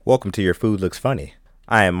Welcome to Your Food Looks Funny.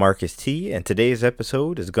 I am Marcus T, and today's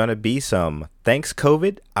episode is going to be some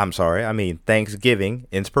Thanksgiving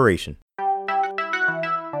inspiration.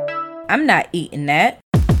 I'm not eating that.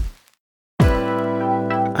 I'm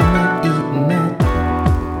not eating that.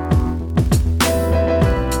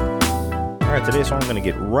 Alright, today so I'm going to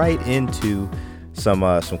get right into some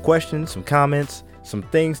questions, some comments, some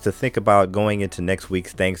things to think about going into next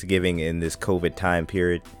week's Thanksgiving in this COVID time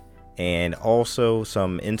period. And also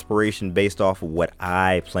some inspiration based off of what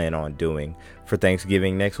I plan on doing for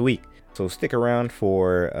Thanksgiving next week. So stick around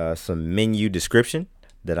for some menu description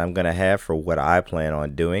that I'm going to have for what I plan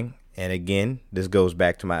on doing. And again, this goes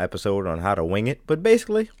back to my episode on how to wing it. But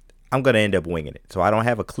basically, I'm going to end up winging it. So I don't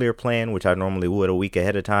have a clear plan, which I normally would a week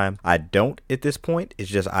ahead of time. I don't at this point. It's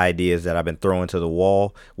just ideas that I've been throwing to the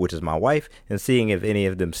wall, which is my wife, and seeing if any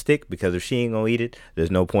of them stick. Because if she ain't going to eat it, there's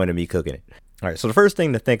no point in me cooking it. All right, so the first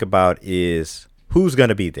thing to think about is who's going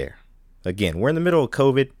to be there. Again, we're in the middle of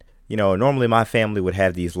COVID. Normally my family would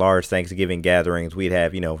have these large Thanksgiving gatherings. We'd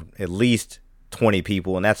have, at least 20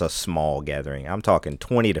 people, and that's a small gathering. I'm talking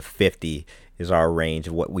 20 to 50 is our range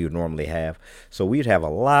of what we would normally have. So we'd have a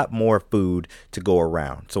lot more food to go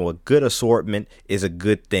around. So a good assortment is a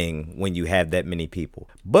good thing when you have that many people.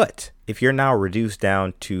 But if you're now reduced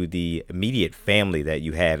down to the immediate family that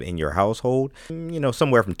you have in your household,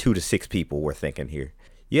 somewhere from 2 to 6 people we're thinking here.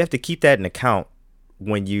 You have to keep that in account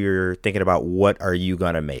when you're thinking about what are you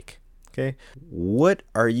going to make. Okay? What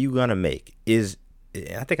are you going to make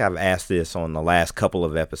I think I've asked this on the last couple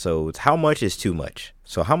of episodes. How much is too much?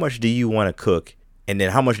 So how much do you want to cook? And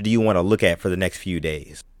then how much do you want to look at for the next few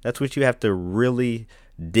days? That's what you have to really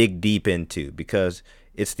dig deep into, because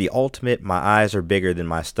it's the ultimate my eyes are bigger than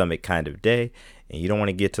my stomach kind of day. And you don't want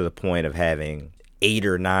to get to the point of having 8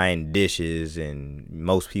 or 9 dishes, and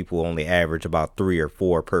most people only average about 3 or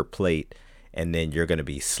 4 per plate. And then you're going to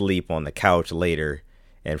be asleep on the couch later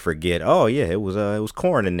and forget, oh yeah, it was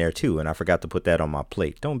corn in there too, and I forgot to put that on my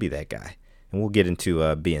plate. Don't be that guy. And we'll get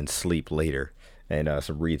into being sleep later and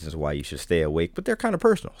some reasons why you should stay awake, but they're kind of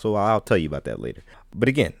personal, so I'll tell you about that later. But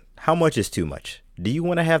again, how much is too much? Do you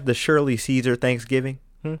want to have the Shirley Caesar Thanksgiving?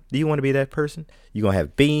 Do you want to be that person? You gonna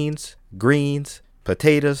have beans, greens,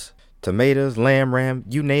 potatoes, tomatoes, lamb ram,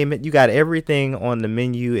 you name it. You got everything on the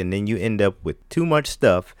menu, and then you end up with too much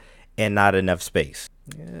stuff and not enough space.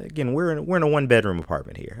 Again, we're in a 1-bedroom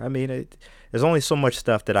apartment here. I mean, there's only so much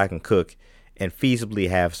stuff that I can cook and feasibly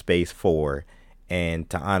have space for, and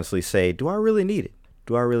to honestly say, do I really need it?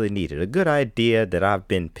 Do I really need it? A good idea that I've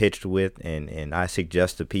been pitched with and I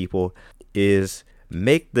suggest to people is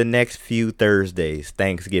make the next few Thursdays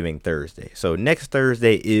Thanksgiving Thursday. So next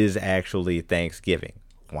Thursday is actually Thanksgiving.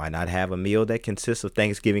 Why not have a meal that consists of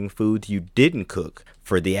Thanksgiving foods you didn't cook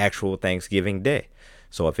for the actual Thanksgiving day?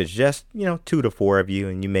 So if it's just, 2 to 4 of you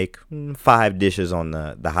and you make 5 dishes on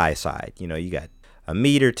the high side, you got a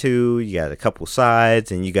meat or two, you got a couple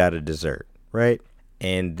sides, and you got a dessert, right?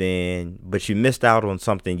 And then, but you missed out on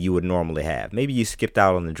something you would normally have. Maybe you skipped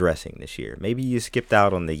out on the dressing this year. Maybe you skipped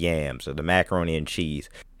out on the yams or the macaroni and cheese.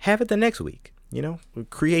 Have it the next week.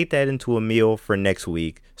 Create that into a meal for next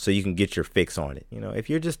week so you can get your fix on it. If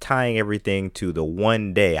you're just tying everything to the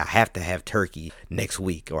one day, I have to have turkey next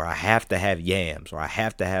week, or I have to have yams, or I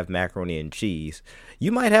have to have macaroni and cheese,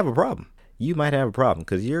 you might have a problem. You might have a problem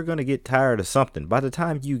because you're going to get tired of something. By the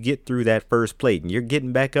time you get through that first plate and you're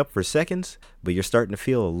getting back up for seconds, but you're starting to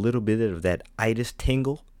feel a little bit of that itis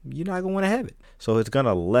tingle, you're not going to want to have it. So it's going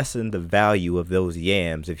to lessen the value of those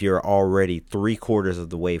yams if you're already 3/4 of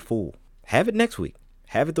the way full. Have it next week.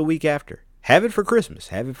 Have it the week after. Have it for Christmas.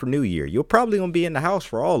 Have it for New Year. You're probably going to be in the house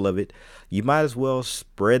for all of it. You might as well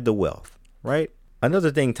spread the wealth, right? Another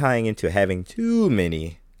thing tying into having too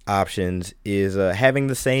many options is having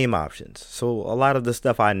the same options. So a lot of the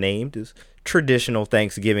stuff I named is traditional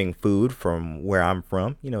Thanksgiving food from where I'm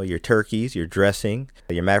from. Your turkeys, your dressing,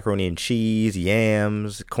 your macaroni and cheese,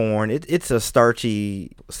 yams, corn. It's a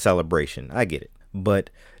starchy celebration. I get it.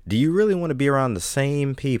 But do you really want to be around the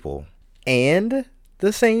same people and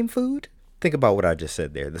the same food? Think about what I just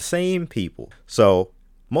said there. The same people. So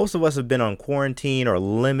most of us have been on quarantine or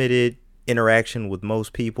limited interaction with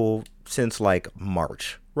most people since like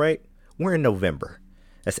March, right? We're in November.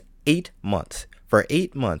 That's 8 months. For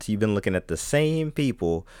 8 months, you've been looking at the same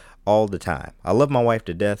people all the time. I love my wife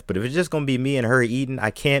to death, but if it's just going to be me and her eating,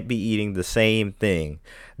 I can't be eating the same thing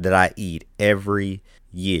that I eat every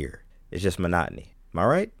year. It's just monotony. Am I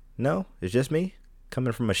right? No? It's just me?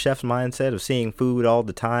 Coming from a chef's mindset of seeing food all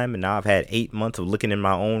the time, and now I've had 8 months of looking in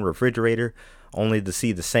my own refrigerator only to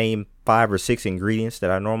see the same 5 or 6 ingredients that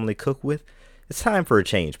I normally cook with. It's time for a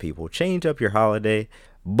change, people. Change up your holiday.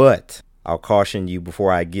 But I'll caution you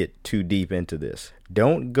before I get too deep into this.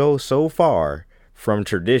 Don't go so far from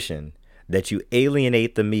tradition that you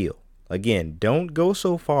alienate the meal. Again, don't go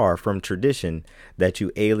so far from tradition that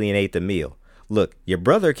you alienate the meal. Look, your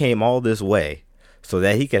brother came all this way so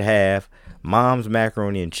that he could have mom's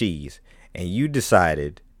macaroni and cheese, and you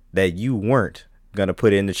decided that you weren't going to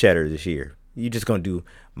put in the cheddar this year. You're just going to do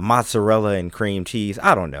mozzarella and cream cheese.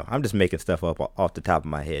 I don't know. I'm just making stuff up off the top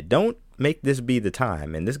of my head. Don't make this be the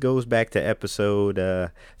time. And this goes back to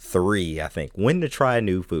episode 3, I think. When to try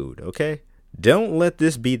new food, okay? Don't let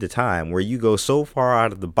this be the time where you go so far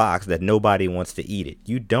out of the box that nobody wants to eat it.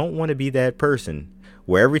 You don't want to be that person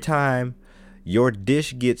where every time your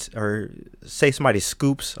dish gets, or say somebody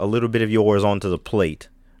scoops a little bit of yours onto the plate,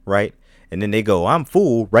 right? And then they go, I'm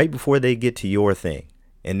full, right before they get to your thing.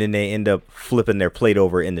 And then they end up flipping their plate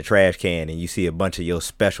over in the trash can, and you see a bunch of your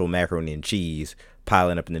special macaroni and cheese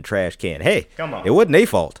piling up in the trash can. Hey, come on. It wasn't their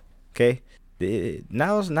fault, okay?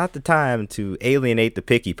 Now's not the time to alienate the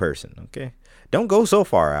picky person, okay? Don't go so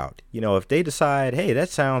far out. You know, if they decide, hey, that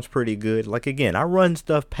sounds pretty good. Like, again, I run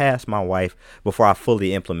stuff past my wife before I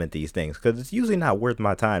fully implement these things, because it's usually not worth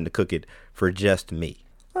my time to cook it for just me.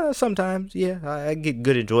 Sometimes, yeah, I get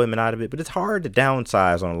good enjoyment out of it, but it's hard to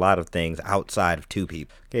downsize on a lot of things outside of 2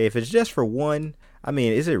 people. Okay, if it's just for one, I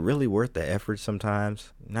mean, is it really worth the effort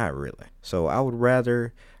sometimes? Not really. So I would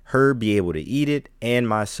rather her be able to eat it and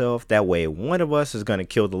myself. That way, one of us is going to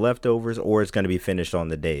kill the leftovers, or it's going to be finished on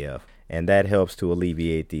the day of. And that helps to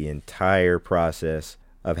alleviate the entire process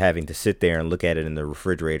of having to sit there and look at it in the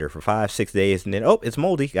refrigerator for 5-6 days and then, oh, it's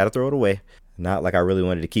moldy, got to throw it away. Not like I really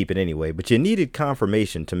wanted to keep it anyway, but you needed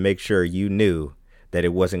confirmation to make sure you knew that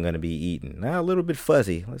it wasn't going to be eaten. Now, a little bit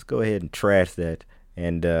fuzzy. Let's go ahead and trash that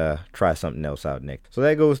and try something else out next. So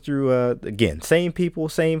that goes through, again, same people,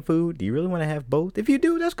 same food. Do you really want to have both? If you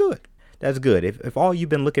do, that's good. That's good. If all you've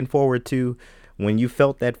been looking forward to when you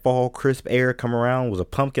felt that fall crisp air come around was a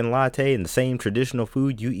pumpkin latte and the same traditional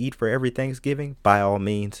food you eat for every Thanksgiving, by all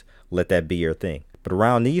means, let that be your thing. But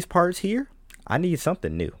around these parts here, I need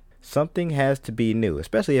something new. Something has to be new,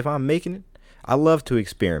 especially if I'm making it. I love to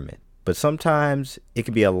experiment, but sometimes it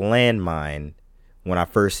can be a landmine when I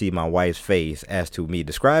first see my wife's face as to me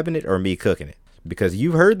describing it or me cooking it. Because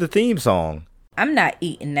you've heard the theme song. I'm not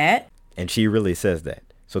eating that. And she really says that.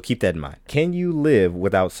 So keep that in mind. Can you live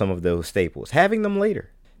without some of those staples? Having them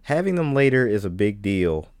later. Having them later is a big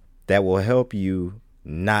deal that will help you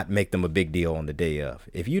not make them a big deal on the day of.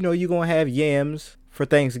 If you know you're going to have yams for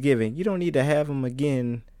Thanksgiving, you don't need to have them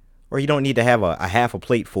again. Or you don't need to have a half a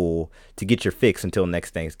plate full to get your fix until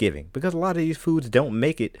next Thanksgiving. Because a lot of these foods don't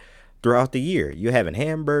make it throughout the year. You're having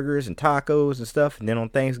hamburgers and tacos and stuff. And then on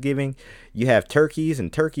Thanksgiving, you have turkeys.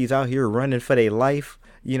 And turkeys out here running for their life,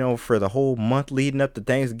 you know, for the whole month leading up to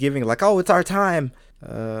Thanksgiving. Like, oh, it's our time.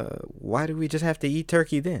 Why do we just have to eat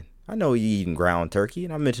turkey then? I know you're eating ground turkey.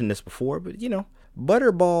 And I mentioned this before. But, you know,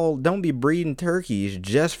 Butterball don't be breeding turkeys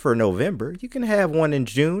just for November. You can have one in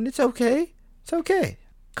June. It's okay. It's okay.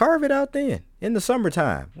 Carve it out then, in the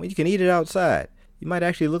summertime, when you can eat it outside. You might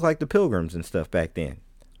actually look like the Pilgrims and stuff back then,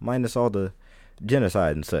 minus all the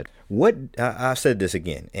genocide and such. I've said this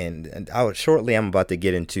again, and I'm about to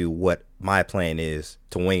get into what my plan is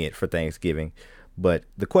to wing it for Thanksgiving. But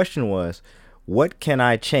the question was, what can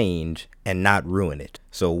I change and not ruin it?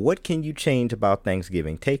 So what can you change about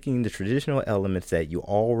Thanksgiving, taking the traditional elements that you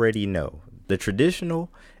already know, the traditional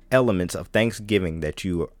elements of Thanksgiving that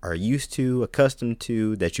you are used to, accustomed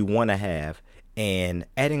to, that you want to have, and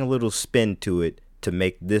adding a little spin to it to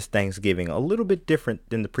make this Thanksgiving a little bit different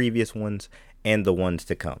than the previous ones and the ones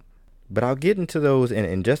to come. But I'll get into those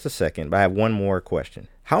in just a second, but I have one more question.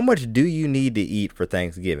 How much do you need to eat for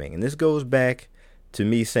Thanksgiving? And this goes back to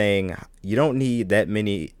me saying you don't need that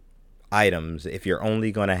many items if you're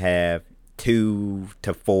only going to have 2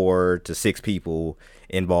 to 4 to 6 people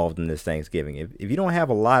involved in this Thanksgiving. If you don't have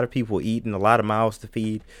a lot of people eating, a lot of mouths to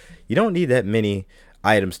feed, you don't need that many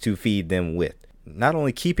items to feed them with. Not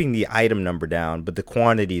only keeping the item number down, but the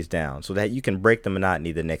quantities down so that you can break the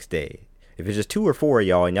monotony the next day. If it's just 2 or 4 of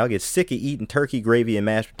y'all and y'all get sick of eating turkey, gravy, and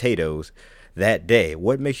mashed potatoes that day,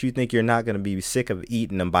 what makes you think you're not going to be sick of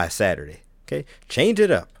eating them by Saturday? Okay, change it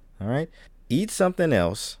up. All right, eat something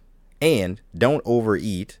else and don't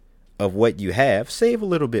overeat of what you have. Save a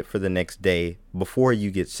little bit for the next day before you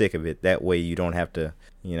get sick of it. That way you don't have to,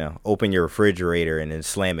 open your refrigerator and then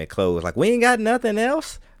slam it closed. Like, we ain't got nothing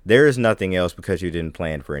else. There is nothing else because you didn't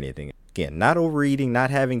plan for anything. Again, not overeating, not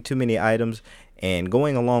having too many items, and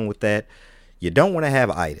going along with that, you don't want to have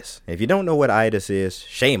itis. If you don't know what itis is,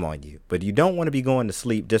 shame on you. But you don't want to be going to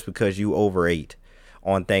sleep just because you overate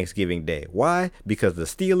on Thanksgiving Day. Why? Because the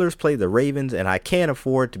Steelers play the Ravens, and I can't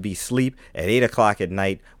afford to be asleep at 8 o'clock at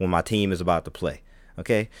night when my team is about to play.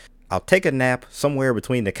 Okay? I'll take a nap somewhere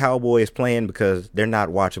between the Cowboys playing because they're not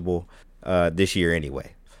watchable this year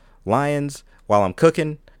anyway. Lions, while I'm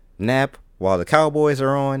cooking, nap while the Cowboys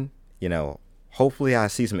are on. Hopefully I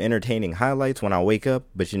see some entertaining highlights when I wake up,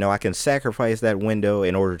 but I can sacrifice that window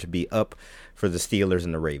in order to be up for the Steelers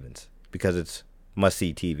and the Ravens because it's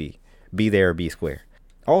must-see TV. Be there or be square.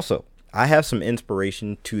 Also, I have some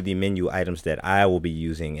inspiration to the menu items that I will be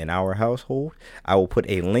using in our household. I will put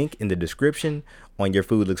a link in the description on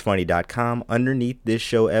yourfoodlooksfunny.com underneath this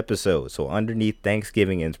show episode. So underneath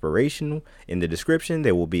Thanksgiving inspiration in the description,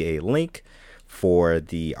 there will be a link for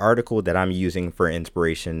the article that I'm using for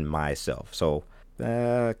inspiration myself. So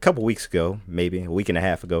a couple weeks ago, maybe a week and a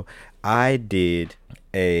half ago, I did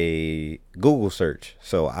a Google search.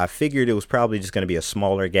 So I figured it was probably just going to be a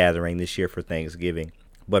smaller gathering this year for Thanksgiving.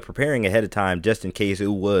 But preparing ahead of time, just in case it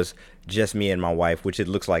was just me and my wife, which it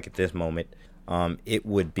looks like at this moment, it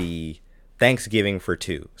would be Thanksgiving for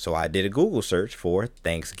two. So I did a Google search for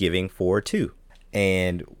Thanksgiving for two.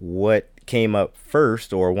 And what came up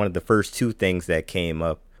first, or one of the first two things that came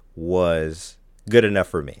up, was good enough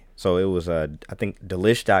for me. So it was, I think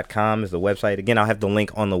delish.com is the website. Again, I'll have the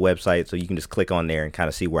link on the website so you can just click on there and kind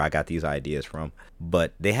of see where I got these ideas from.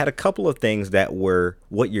 But they had a couple of things that were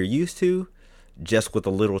what you're used to, just with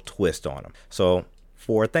a little twist on them. So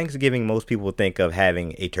for Thanksgiving, most people think of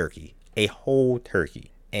having a turkey, a whole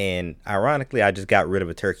turkey. And ironically, I just got rid of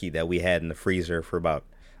a turkey that we had in the freezer for about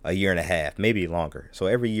a year and a half, maybe longer. So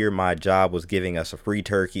every year my job was giving us a free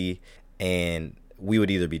turkey, and we would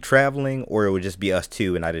either be traveling or it would just be us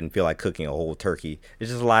two, and I didn't feel like cooking a whole turkey. It's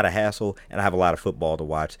just a lot of hassle, and I have a lot of football to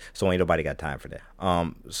watch, so ain't nobody got time for that.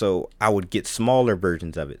 So I would get smaller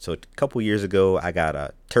versions of it. So a couple years ago, I got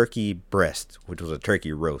a turkey breast, which was a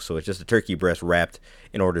turkey roast. So it's just a turkey breast wrapped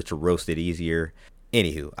in order to roast it easier.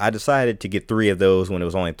 Anywho, I decided to get 3 of those when it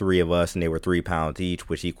was only 3 of us, and they were 3 pounds each,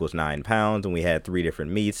 which equals 9 pounds, and we had 3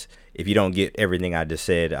 different meats. If you don't get everything I just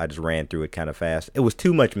said, I just ran through it kind of fast. It was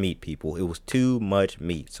too much meat, people. It was too much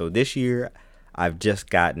meat. So this year, I've just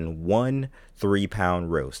gotten 1 3-pound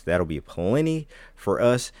roast. That'll be plenty for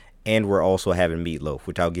us, and we're also having meatloaf,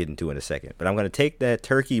 which I'll get into in a second. But I'm going to take that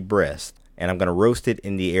turkey breast, and I'm going to roast it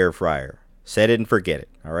in the air fryer. Set it and forget it,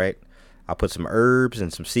 all right? I'll put some herbs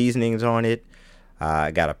and some seasonings on it.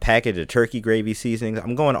 I got a package of turkey gravy seasonings.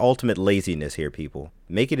 I'm going ultimate laziness here, people.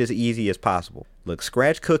 Make it as easy as possible. Look,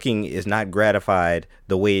 scratch cooking is not gratified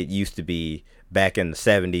the way it used to be back in the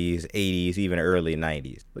 70s, 80s, even early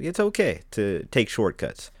 90s. Look, it's okay to take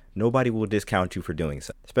shortcuts. Nobody will discount you for doing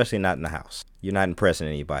so, especially not in the house. You're not impressing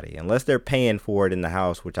anybody. Unless they're paying for it in the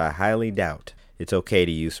house, which I highly doubt, it's okay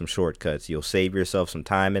to use some shortcuts. You'll save yourself some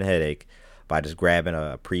time and headache by just grabbing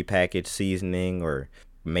a prepackaged seasoning or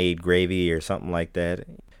made gravy or something like that.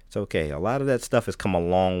 It's okay. A lot of that stuff has come a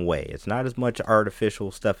long way. It's not as much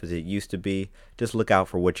artificial stuff as it used to be. Just look out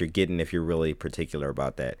for what you're getting if you're really particular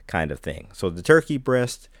about that kind of thing. So the turkey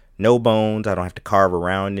breast, no bones. I don't have to carve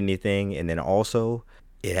around anything. And then also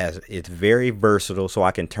it's very versatile, so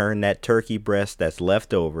I can turn that turkey breast that's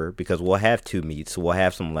left over, because we'll have 2 meats, so we'll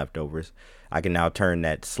have some leftovers. I can now turn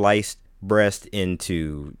that sliced breast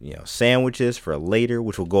into sandwiches for later,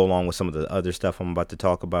 which will go along with some of the other stuff I'm about to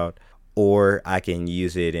talk about. Or I can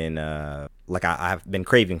use it in I've been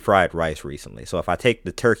craving fried rice recently, so if I take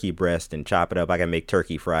the turkey breast and chop it up, I can make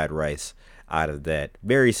turkey fried rice out of that.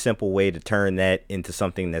 Very simple way to turn that into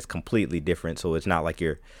something that's completely different, so it's not like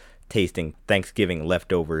you're tasting Thanksgiving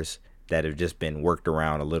leftovers that have just been worked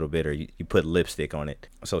around a little bit, or you put lipstick on it.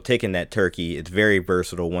 So taking that turkey, it's very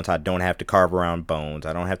versatile. Once I don't have to carve around bones,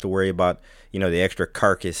 I don't have to worry about the extra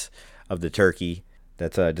carcass of the turkey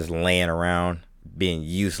that's just laying around being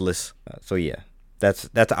useless. So yeah, that's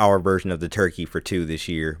our version of the turkey for 2 this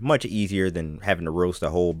year. Much easier than having to roast a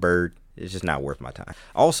whole bird. It's just not worth my time.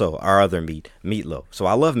 Also, our other meat, Meatloaf. So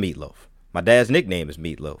I love Meatloaf. My dad's nickname is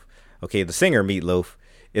Meatloaf. Okay, the singer Meatloaf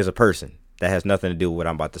is a person. That has nothing to do with what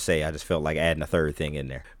I'm about to say. I just felt like adding a third thing in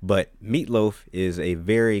there. But meatloaf is a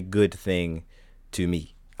very good thing to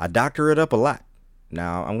me. I doctor it up a lot.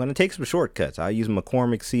 Now, I'm going to take some shortcuts. I use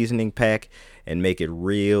McCormick seasoning pack and make it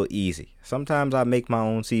real easy. Sometimes I make my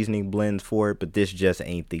own seasoning blends for it, but this just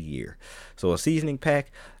ain't the year. So a seasoning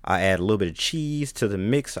pack, I add a little bit of cheese to the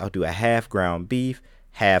mix. I'll do a half ground beef,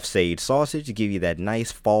 half sage sausage to give you that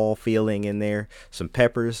nice fall feeling in there, some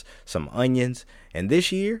peppers, some onions. And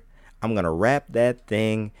this year, I'm going to wrap that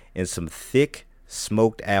thing in some thick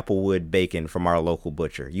smoked applewood bacon from our local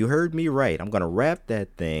butcher. You heard me right. I'm going to wrap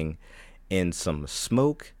that thing in some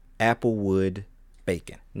smoked applewood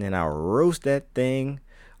bacon. And then I'll roast that thing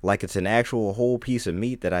like it's an actual whole piece of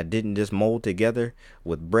meat that I didn't just mold together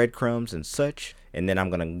with breadcrumbs and such. And then I'm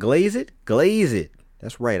going to glaze it.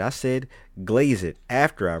 That's right, I said glaze it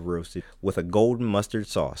after I've roasted with a golden mustard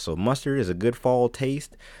sauce. So mustard is a good fall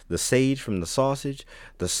taste. The sage from the sausage,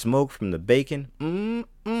 the smoke from the bacon.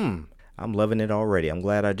 I'm loving it already. I'm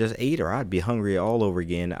glad I just ate, or I'd be hungry all over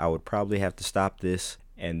again. I would probably have to stop this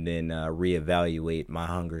and then reevaluate my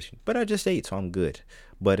hunger. But I just ate, so I'm good.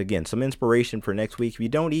 But again, some inspiration for next week. If you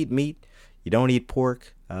don't eat meat, you don't eat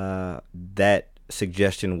pork, that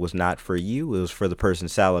suggestion was not for you. It was for the person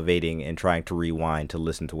salivating and trying to rewind to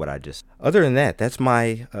listen to what I just. Other than that, that's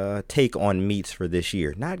my take on meats for this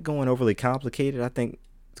year. Not going overly complicated. I think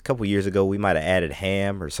a couple years ago we might have added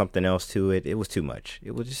ham or something else to it. It was too much.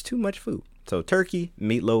 It was just too much food. So turkey,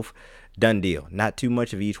 meatloaf, done deal. Not too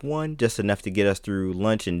much of each one, just enough to get us through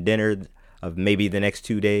lunch and dinner of maybe the next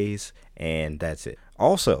 2 days, and that's it.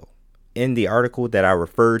 Also, in the article that I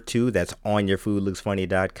referred to, that's on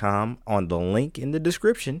yourfoodlooksfunny.com, on the link in the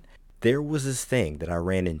description, there was this thing that I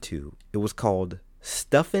ran into. It was called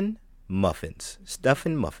stuffing muffins.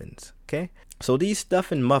 Stuffing muffins, okay? So these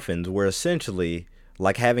stuffing muffins were essentially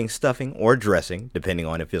like having stuffing or dressing, depending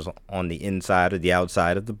on if it's on the inside or the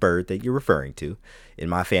outside of the bird that you're referring to. In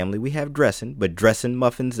my family, we have dressing, but dressing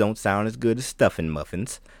muffins don't sound as good as stuffing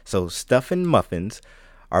muffins. So stuffing muffins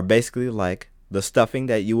are basically like the stuffing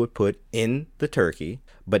that you would put in the turkey,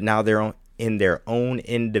 but now they're in their own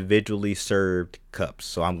individually served cups.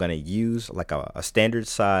 So I'm going to use like a standard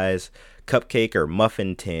size cupcake or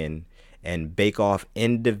muffin tin and bake off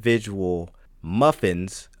individual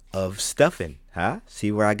muffins of stuffing.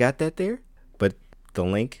 See where I got that there? But the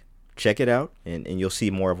link, check it out, and you'll see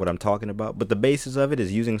more of what I'm talking about. But the basis of it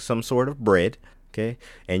is using some sort of bread, okay?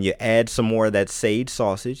 And you add some more of that sage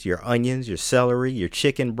sausage, your onions, your celery, your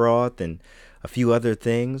chicken broth, and a few other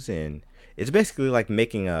things. And it's basically like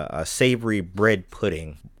making a savory bread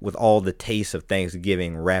pudding with all the taste of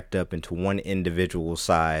Thanksgiving wrapped up into one individual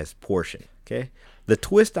sized portion, okay? The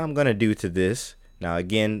twist I'm going to do to this, now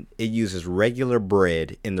again, it uses regular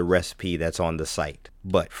bread in the recipe that's on the site.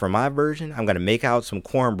 But for my version, I'm going to make out some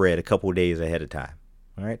cornbread a couple days ahead of time.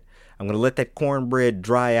 All right. I'm going to let that cornbread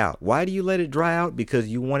dry out. Why do you let it dry out? Because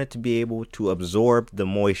you want it to be able to absorb the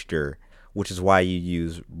moisture, which is why you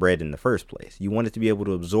use bread in the first place. You want it to be able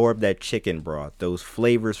to absorb that chicken broth, those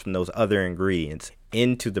flavors from those other ingredients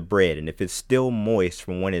into the bread. And if it's still moist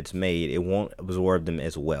from when it's made, it won't absorb them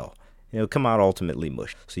as well. It'll come out ultimately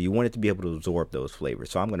mush. So you want it to be able to absorb those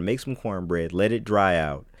flavors. So I'm going to make some cornbread, let it dry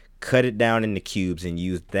out, cut it down into cubes, and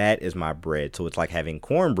use that as my bread. So it's like having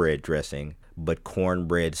cornbread dressing, but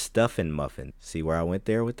cornbread stuffing muffins. See where I went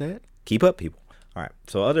there with that? Keep up, people. All right.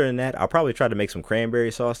 So other than that, I'll probably try to make some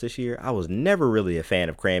cranberry sauce this year. I was never really a fan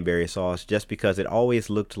of cranberry sauce just because it always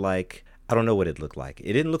looked like, I don't know what it looked like.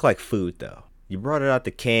 It didn't look like food, though. You brought it out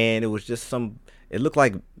the can. It was just it looked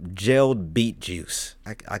like gelled beet juice.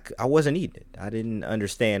 I wasn't eating it. I didn't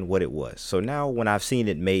understand what it was. So now when I've seen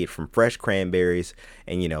it made from fresh cranberries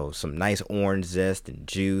and, some nice orange zest and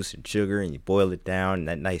juice and sugar, and you boil it down and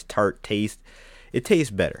that nice tart taste, it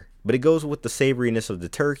tastes better. But it goes with the savoriness of the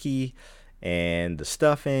turkey and the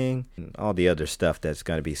stuffing and all the other stuff that's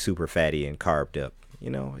going to be super fatty and carved up.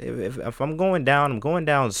 If I'm going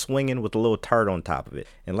down swinging with a little tart on top of it.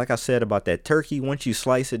 And like I said about that turkey, once you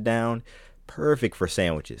slice it down, perfect for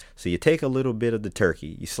sandwiches. So you take a little bit of the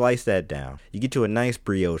turkey, you slice that down, you get you a nice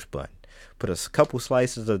brioche bun, put a couple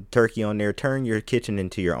slices of turkey on there, turn your kitchen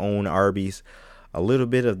into your own Arby's, a little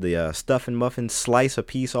bit of the stuffing muffin, slice a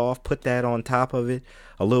piece off, put that on top of it,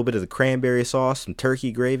 a little bit of the cranberry sauce, some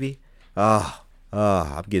turkey gravy.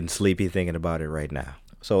 I'm getting sleepy thinking about it right now.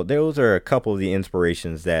 So those are a couple of the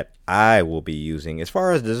inspirations that I will be using. As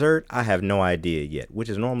far as dessert, I have no idea yet, which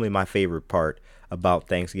is normally my favorite part about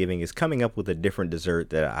Thanksgiving, is coming up with a different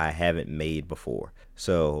dessert that I haven't made before.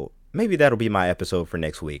 So maybe that'll be my episode for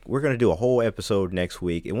next week. We're going to do a whole episode next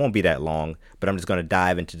week. It won't be that long, but I'm just going to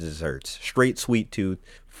dive into desserts. Straight sweet tooth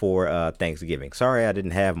for Thanksgiving. Sorry I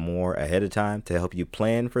didn't have more ahead of time to help you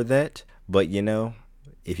plan for that. But,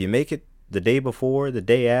 if you make it the day before, the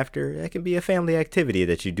day after, that can be a family activity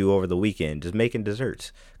that you do over the weekend, just making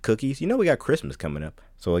desserts, cookies. We got Christmas coming up.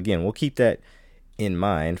 So again, we'll keep that in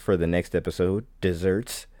mind for the next episode.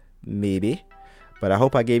 Desserts, maybe. But I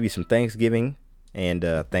hope I gave you some Thanksgiving and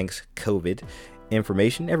thanks COVID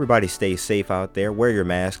information. Everybody stay safe out there. Wear your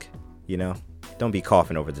mask. Don't be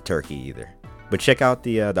coughing over the turkey either. But check out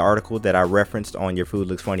the article that I referenced on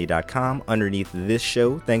yourfoodlooksfunny.com underneath this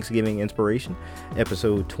show, Thanksgiving Inspiration,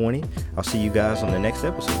 episode 20. I'll see you guys on the next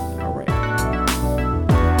episode. All right.